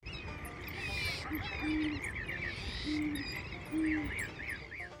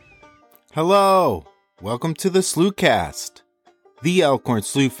Hello, welcome to the Slewcast, the Elkhorn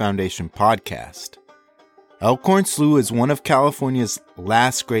Slough Foundation podcast. Elkhorn Slough is one of California's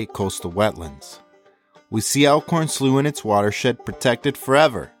last great coastal wetlands. We see Elkhorn Slough and its watershed protected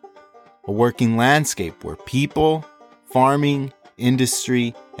forever, a working landscape where people, farming,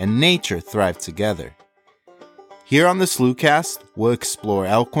 industry, and nature thrive together. Here on the Slewcast, we'll explore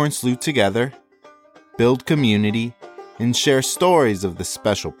Elkhorn Slough together, build community, and share stories of this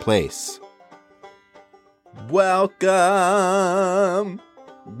special place. Welcome!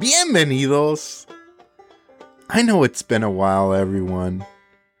 Bienvenidos! I know it's been a while, everyone.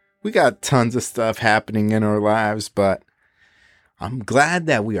 We got tons of stuff happening in our lives, but I'm glad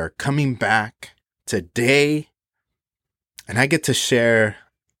that we are coming back today, and I get to share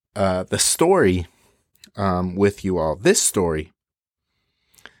the story with you all. This story.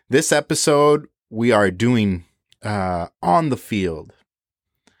 This episode, we are doing on the field.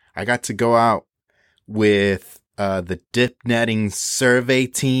 I got to go out with the dip netting survey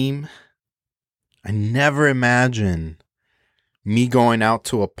team. I never imagined me going out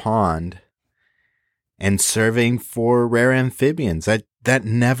to a pond and surveying for rare amphibians. That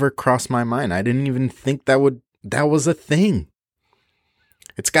never crossed my mind. I didn't even think that was a thing.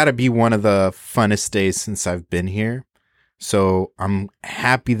 It's got to be one of the funnest days since I've been here. So I'm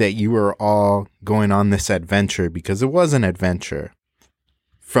happy that you are all going on this adventure, because it was an adventure.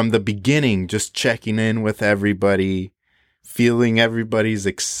 From the beginning, just checking in with everybody, feeling everybody's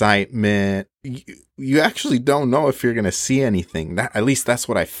excitement. You actually don't know if you're going to see anything. At least that's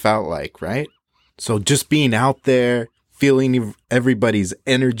what I felt like, right? So just being out there, feeling everybody's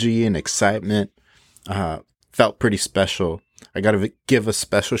energy and excitement felt pretty special. I got to give a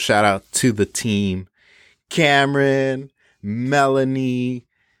special shout out to the team. Cameron, Melanie,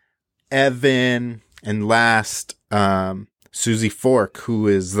 Evan, and last, Susie Fork, who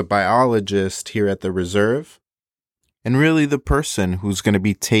is the biologist here at the reserve, and really the person who's going to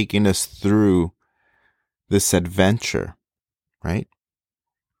be taking us through this adventure, right?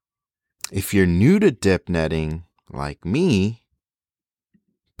 If you're new to dip netting like me,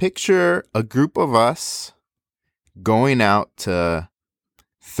 picture a group of us going out to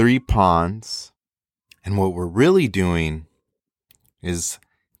 3 ponds, and what we're really doing is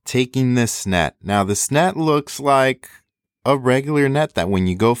taking this net. Now, this net looks like a regular net that when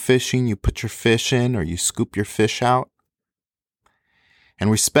you go fishing, you put your fish in or you scoop your fish out. And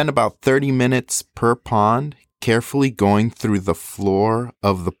we spend about 30 minutes per pond carefully going through the floor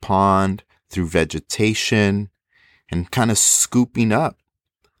of the pond, through vegetation, and kind of scooping up.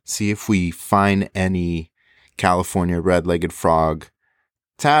 See if we find any California red-legged frog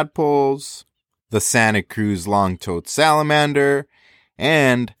tadpoles, the Santa Cruz long-toed salamander,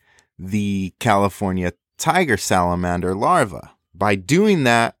 and the California tiger salamander larva. By doing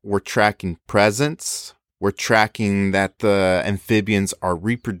that, we're tracking presence, we're tracking that the amphibians are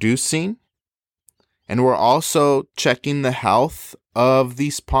reproducing, and we're also checking the health of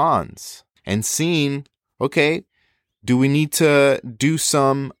these ponds and seeing, okay, do we need to do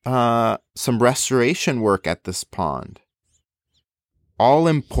some restoration work at this pond? All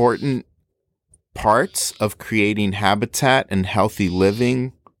important parts of creating habitat and healthy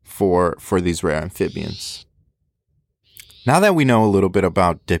living for these rare amphibians. Now that we know a little bit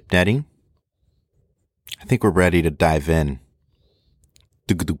about dip netting, I think we're ready to dive in.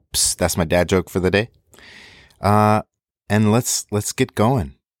 That's my dad joke for the day. And let's get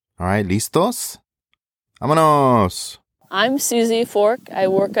going. All right, listos? Vámonos! I'm Susie Fork. I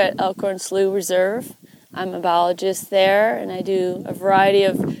work at Elkhorn Slough Reserve. I'm a biologist there, and I do a variety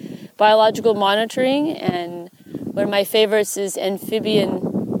of biological monitoring, and one of my favorites is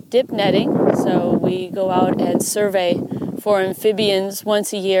amphibian dip netting. So we go out and survey for amphibians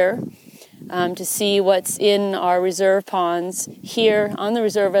once a year to see what's in our reserve ponds here on the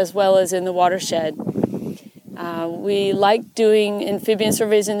reserve as well as in the watershed. We like doing amphibian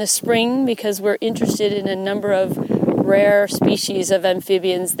surveys in the spring because we're interested in a number of rare species of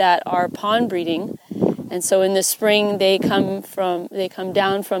amphibians that are pond breeding. And so in the spring, they come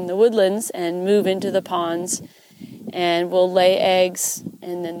down from the woodlands and move into the ponds, and will lay eggs,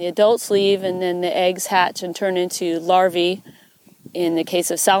 and then the adults leave, and then the eggs hatch and turn into larvae in the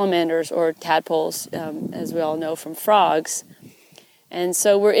case of salamanders or tadpoles, as we all know from frogs. And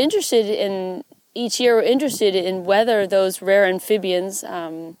so each year we're interested in whether those rare amphibians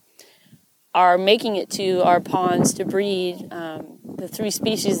are making it to our ponds to breed. The 3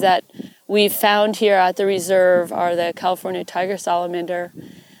 species that we've found here at the reserve are the California tiger salamander,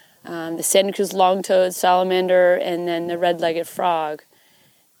 the Santa Cruz long-toed salamander, and then the red-legged frog.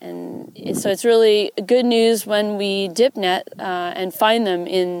 And so it's really good news when we dip net and find them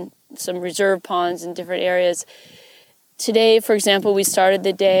in some reserve ponds in different areas. Today, for example, we started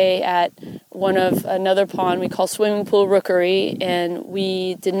the day at another pond we call Swimming Pool Rookery, and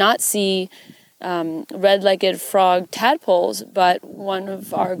we did not see red-legged frog tadpoles, but one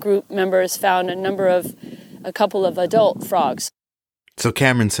of our group members found a couple of adult frogs. So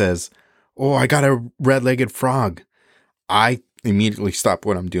Cameron says, "Oh, I got a red-legged frog." I immediately stop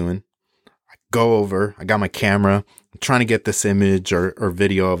what I'm doing. I go over, I got my camera, I'm trying to get this image or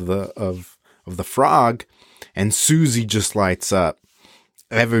video of the frog, and Susie just lights up.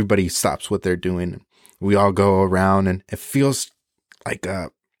 Everybody stops what they're doing. We all go around, and it feels like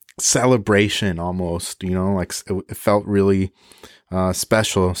a celebration almost, like it felt really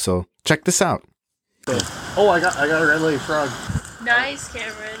special. So check this out. Oh, I got a red-legged frog. Nice,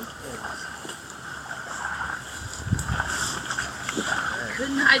 Cameron.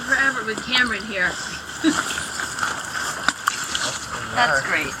 Couldn't hide forever with Cameron here. That's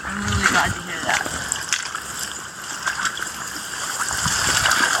great. I'm really glad to hear that.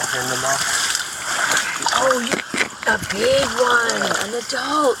 I'll turn them off. Oh, a big one, an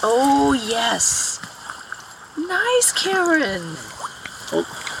adult. Oh, yes. Nice, Cameron.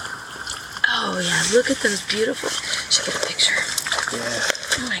 Oh, yeah, look at those beautiful. Should get a picture. Yeah.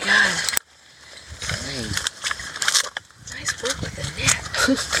 Oh, my God. Nice. Nice work with the net.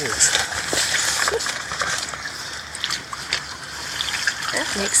 That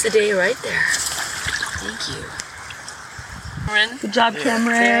makes the day right there. Thank you. Cameron. Good job,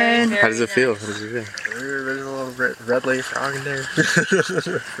 Cameron. Very, very How does it feel? nice. There's a little red-legged frog in there.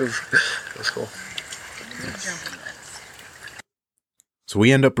 It was cool. So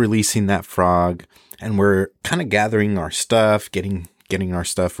we end up releasing that frog, and we're kind of gathering our stuff, getting our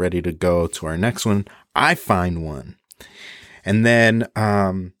stuff ready to go to our next one. I find one. And then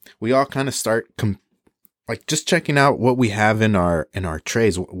we all kind of start just checking out what we have in our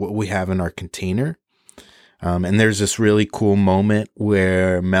trays, what we have in our container. And there's this really cool moment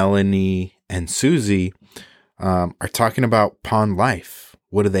where Melanie and Susie are talking about pond life.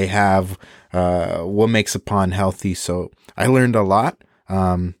 What do they have? What makes a pond healthy? So I learned a lot.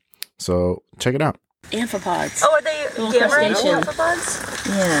 So check it out. Amphipods. Oh, are they gamma ray crustacean. amphipods?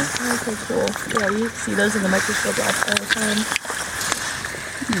 Yeah. Okay, cool. Yeah, you see those in the microscope all the time.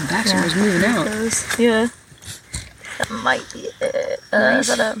 Baxter's moving out. Those. Yeah. That might be it. Is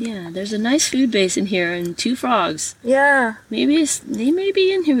that a... Yeah, there's a nice food base in here and 2 frogs. Yeah. Maybe they may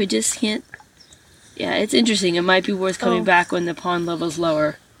be in here. We just can't. Yeah, it's interesting. It might be worth coming back when the pond level's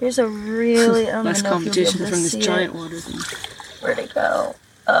lower. There's a really... I don't Less know if you'll be competition able to from this see giant it. water thing. Where'd it go?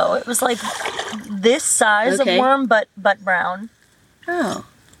 Oh, it was like this size of worm, but brown. Oh.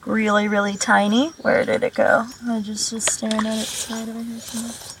 Really, really tiny. Where did it go? I just staring at it side over here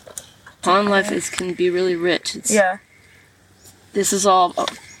somewhere. Pond life can be really rich. Yeah. This is all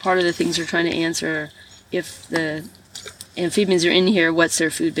part of the things we're trying to answer. If the amphibians are in here, what's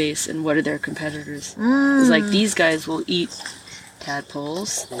their food base and what are their competitors? It's like these guys will eat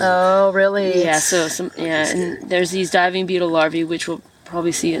tadpoles. Oh, really? Yeah, and there's these diving beetle larvae, which we'll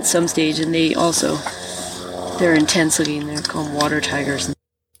probably see at some stage, and they're intense looking. They're called water tigers.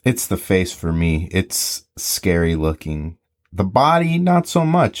 It's the face for me. It's scary looking. The body, not so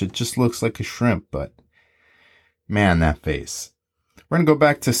much. It just looks like a shrimp, but man, that face. We're going to go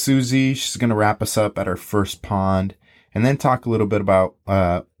back to Susie. She's going to wrap us up at our first pond and then talk a little bit about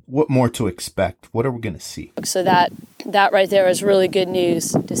what more to expect. What are we going to see? So that right there is really good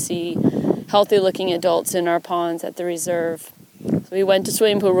news to see healthy looking adults in our ponds at the reserve. So we went to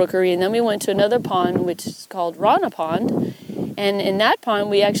Swimming Pool Rookery, and then we went to another pond, which is called Rana Pond. And in that pond,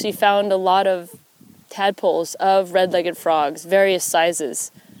 we actually found a lot of tadpoles of red-legged frogs, various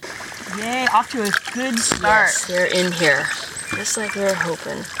sizes. Yay, off to a good start. Yes, they're in here, just like we were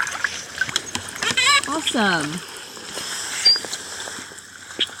hoping. Awesome.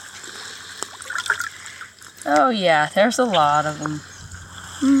 Oh yeah, there's a lot of them.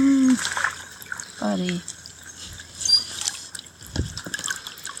 Buddy.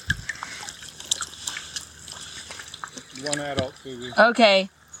 One adult, Susie, Okay.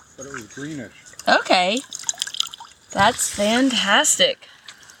 but it was greenish. Okay. That's fantastic.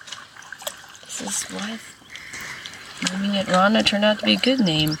 This is why naming it Rana turned out to be a good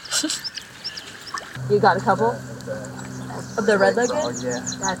name. You got a couple of the red-legged? Oh, yeah.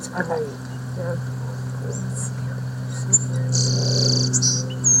 That's great. Yeah.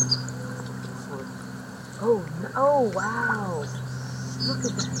 Oh, wow. Look at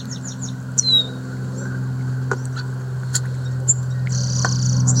that.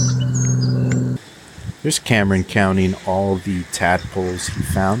 Here's Cameron counting all the tadpoles he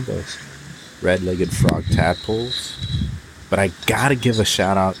found, those red-legged frog tadpoles. But I gotta give a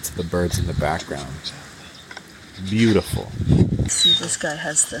shout out to the birds in the background. Beautiful. Let's see if this guy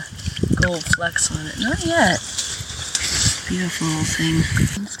has the gold flecks on it. Not yet. Beautiful little thing.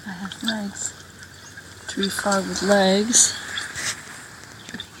 This guy has legs. Tree frog with legs.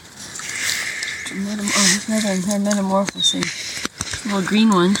 He's another metamorphosing. A little green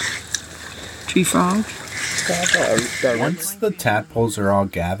one. Tree frog. Once the tadpoles are all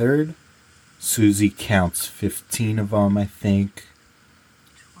gathered, Susie counts 15 of them, I think.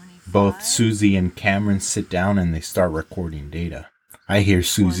 Both Susie and Cameron sit down and they start recording data. I hear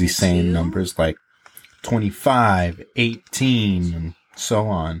Susie saying numbers like 25, 18, and so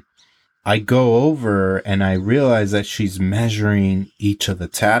on. I go over and I realize that she's measuring each of the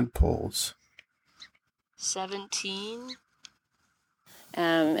tadpoles. 17.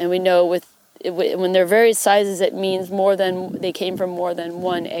 And we know when they're various sizes, it means they came from more than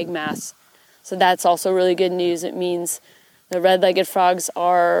one egg mass. So that's also really good news. It means the red-legged frogs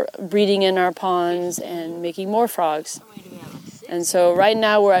are breeding in our ponds and making more frogs. And so right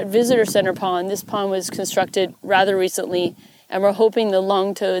now we're at Visitor Center Pond. This pond was constructed rather recently, and we're hoping the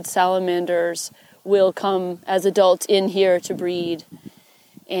long-toed salamanders will come as adults in here to breed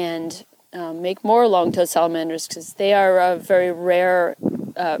and make more long-toed salamanders, because they are a very rare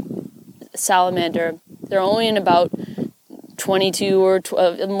salamander. They're only in about 22 or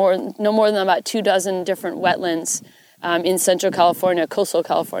no more than about 24 different wetlands in Central California, coastal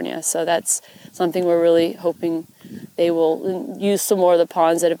California. So that's something we're really hoping they will use some more of the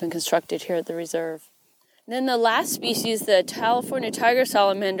ponds that have been constructed here at the reserve. And then the last species, the California tiger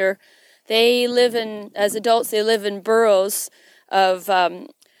salamander, as adults, they live in burrows of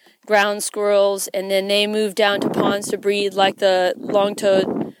ground squirrels, and then they move down to ponds to breed like the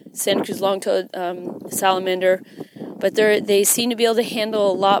long-toed, Santa Cruz long-toed salamander. But they seem to be able to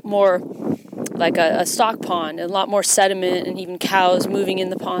handle a lot more, like a stock pond, and a lot more sediment, and even cows moving in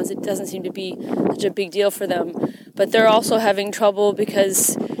the ponds. It doesn't seem to be such a big deal for them. But they're also having trouble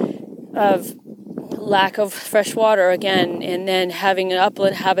because of lack of fresh water again, and then having an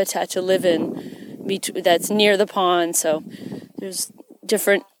upland habitat to live in that's near the pond. So there's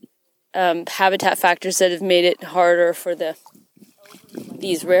different habitat factors that have made it harder for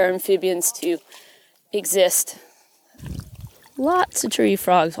these rare amphibians to exist. Lots of tree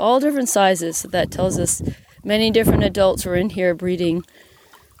frogs, all different sizes. So that tells us many different adults are in here breeding,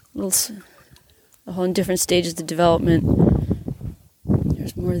 all in different stages of development.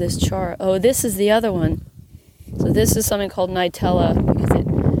 There's more of this char. Oh, this is the other one. So this is something called Nightella, because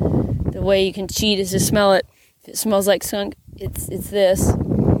the way you can cheat is to smell it. If it smells like skunk, it's this.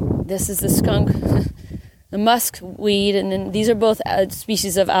 This is the skunk, the musk weed, and then these are both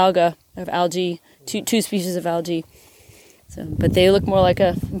species of algae, two species of algae. So, but they look more like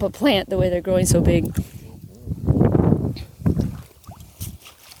a plant the way they're growing so big.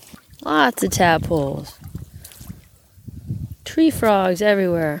 Lots of tadpoles. Tree frogs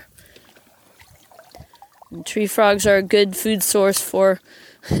everywhere. And tree frogs are a good food source for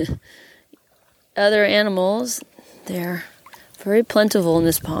other animals. They're very plentiful in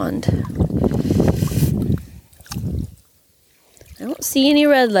this pond. I don't see any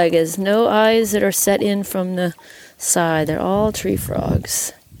red-leggeds. No eyes that are set in from the side. They're all tree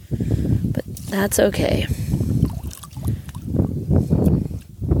frogs. But that's okay.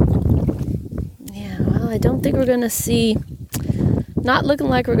 Yeah, well, I don't think we're going to see... Not looking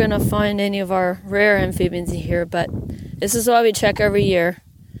like we're going to find any of our rare amphibians in here, but this is why we check every year.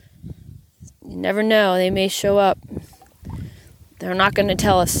 You never know. They may show up. They're not going to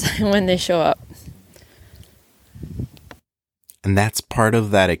tell us when they show up. And that's part of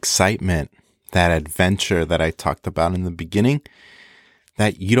that excitement, that adventure that I talked about in the beginning,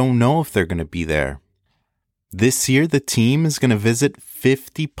 that you don't know if they're going to be there. This year, the team is going to visit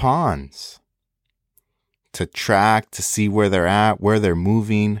 50 ponds to track, to see where they're at, where they're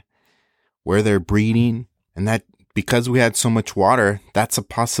moving, where they're breeding. And that, because we had so much water, that's a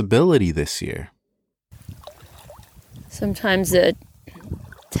possibility this year. Sometimes the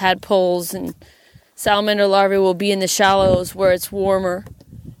tadpoles and salamander larvae will be in the shallows where it's warmer.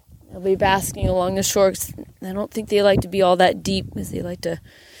 They'll be basking along the shore. I don't think they like to be all that deep, because they like to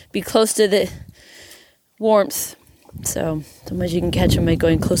be close to the warmth. So sometimes you can catch them by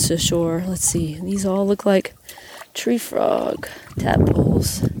going close to the shore. Let's see. These all look like tree frog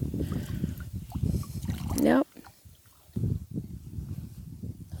tadpoles. Yep.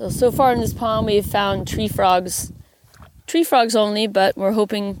 So far in this pond, we've found tree frogs only, but we're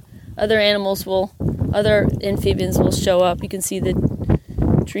hoping other amphibians will show up. You can see the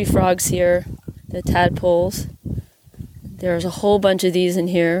tree frogs here. the tadpoles. There's a whole bunch of these in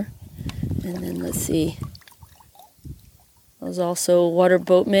here. And then let's see. There's also water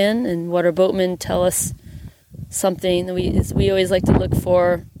boatmen, and water boatmen tell us something that we always like to look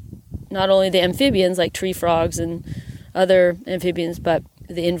for, not only the amphibians like tree frogs and other amphibians, but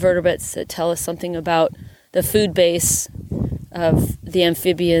the invertebrates that tell us something about the food base of the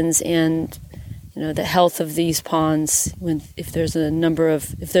amphibians and the health of these ponds. If there's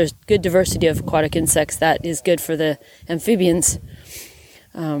good diversity of aquatic insects, that is good for the amphibians.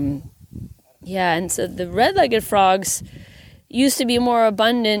 And so the red-legged frogs used to be more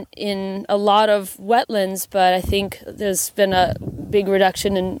abundant in a lot of wetlands, but I think there's been a big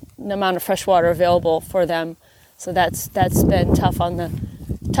reduction in the amount of fresh water available for them. So that's been tough on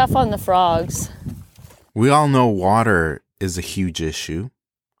the frogs. We all know water is a huge issue,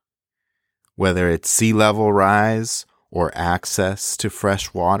 whether it's sea level rise or access to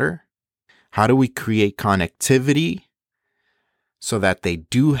fresh water. How do we create connectivity so that they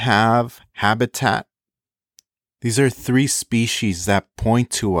do have habitat? These are 3 species that point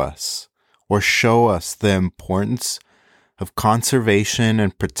to us or show us the importance of conservation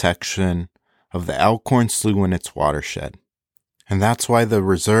and protection of the Elkhorn Slough and its watershed. And that's why the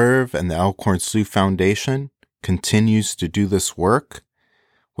Reserve and the Elkhorn Slough Foundation continues to do this work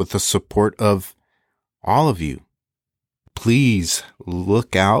with the support of all of you. Please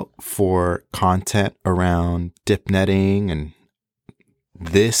look out for content around dip netting, and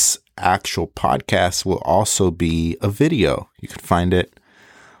this actual podcast will also be a video. You can find it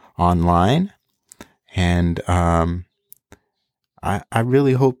online. And I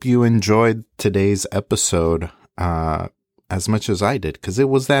really hope you enjoyed today's episode as much as I did, because it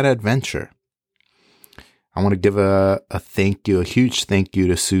was that adventure. I want to give a huge thank you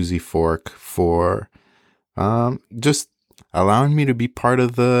to Susie Fork for just allowing me to be part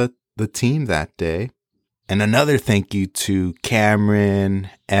of the team that day. And another thank you to Cameron,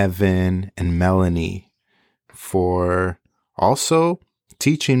 Evan, and Melanie for also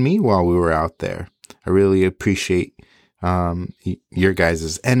teaching me while we were out there. I really appreciate your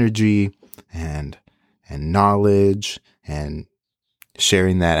guys' energy and knowledge and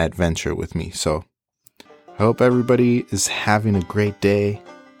sharing that adventure with me. So I hope everybody is having a great day.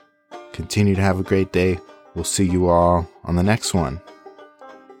 Continue to have a great day. We'll see you all on the next one.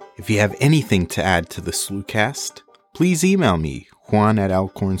 If you have anything to add to the Sloughcast, please email me,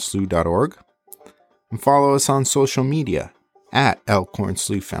 juan@elkhornslough.org, and follow us on social media at Elkhorn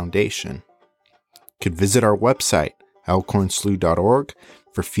Slough Foundation. You could visit our website, elkhornslough.org,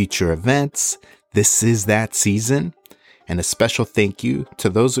 for future events. This is that season. And a special thank you to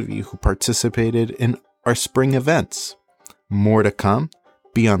those of you who participated in our spring events. More to come.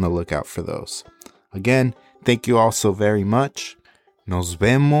 Be on the lookout for those. Again, thank you all so very much. Nos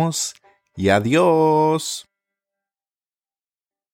vemos y adiós.